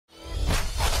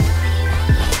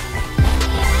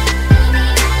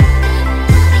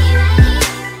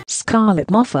Scarlett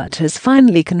Moffatt has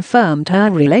finally confirmed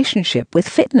her relationship with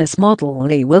fitness model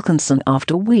Lee Wilkinson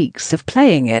after weeks of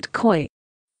playing it coy.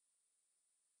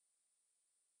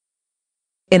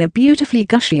 In a beautifully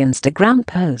gushy Instagram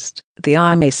post, the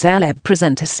I'm a Celeb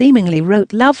presenter seemingly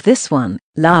wrote "Love this one,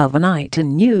 love a night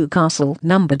in Newcastle,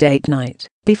 number date night,"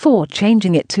 before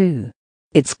changing it to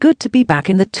 "It's good to be back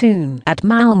in the tune at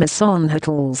Malmaison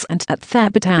Hotels and at their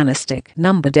botanistic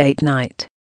number date night."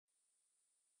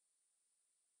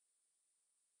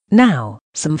 Now,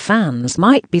 some fans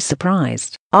might be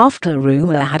surprised, after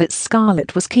rumour had it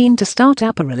Scarlett was keen to start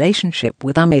up a relationship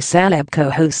with I'm a Celeb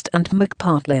co-host and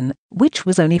McPartlin, which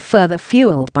was only further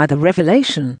fueled by the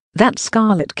revelation that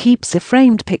Scarlett keeps a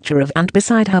framed picture of and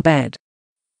beside her bed.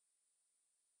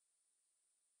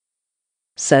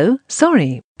 So,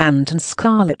 sorry, Ant and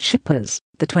Scarlett shippers,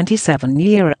 the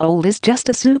 27-year-old is just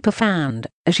a super fan,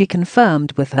 as she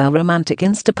confirmed with her romantic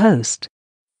Insta post.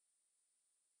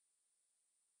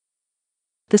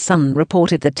 The Sun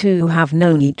reported the two have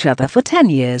known each other for 10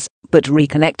 years, but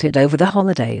reconnected over the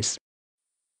holidays.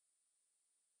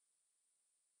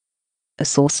 A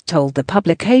source told the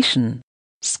publication,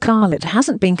 Scarlett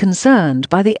hasn't been concerned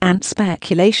by the Ant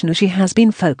speculation as she has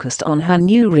been focused on her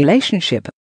new relationship.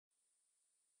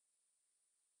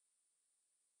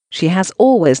 She has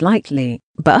always liked Lee,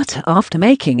 but after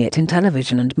making it in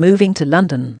television and moving to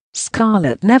London,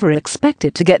 Scarlett never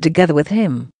expected to get together with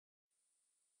him.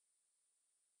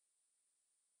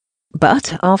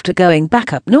 But after going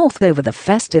back up north over the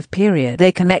festive period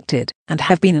they connected, and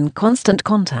have been in constant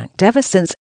contact ever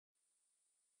since.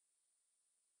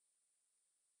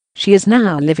 She is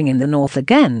now living in the north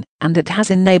again, and it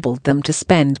has enabled them to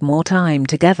spend more time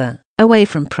together, away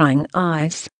from prying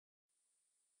eyes.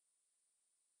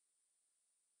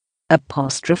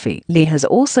 Lee has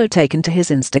also taken to his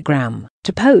Instagram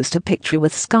to post a picture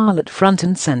with Scarlett front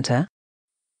and center.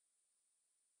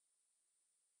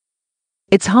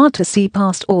 It's hard to see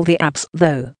past all the abs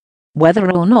though. Whether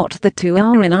or not the two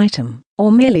are an item, or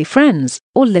merely friends,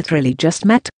 or literally just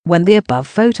met when the above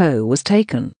photo was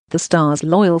taken, the star's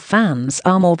loyal fans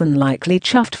are more than likely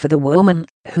chuffed for the woman,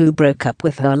 who broke up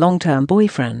with her long-term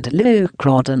boyfriend Luke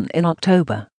Crawdon in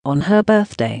October, on her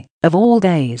birthday, of all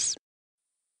days.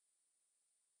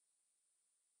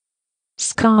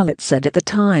 Scarlett said at the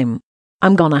time,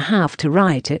 "I'm gonna have to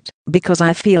write it, because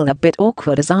I feel a bit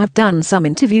awkward as I've done some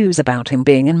interviews about him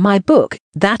being in my book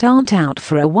that aren't out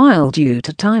for a while due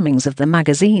to timings of the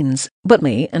magazines, but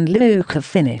me and Luke have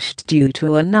finished due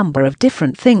to a number of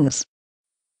different things."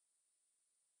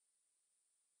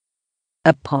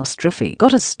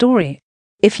 Got a story?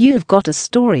 If you've got a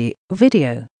story,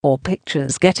 video, or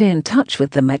pictures, get in touch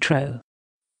with the Metro.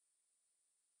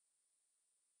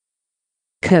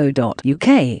 .co.uk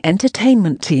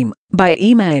entertainment team by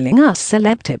emailing us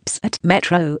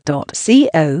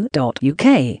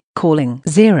celebtips@metro.co.uk, calling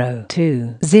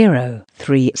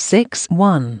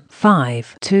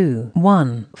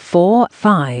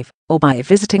 02036152145, or by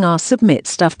visiting our Submit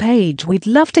Stuff page. We'd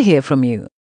love to hear from you.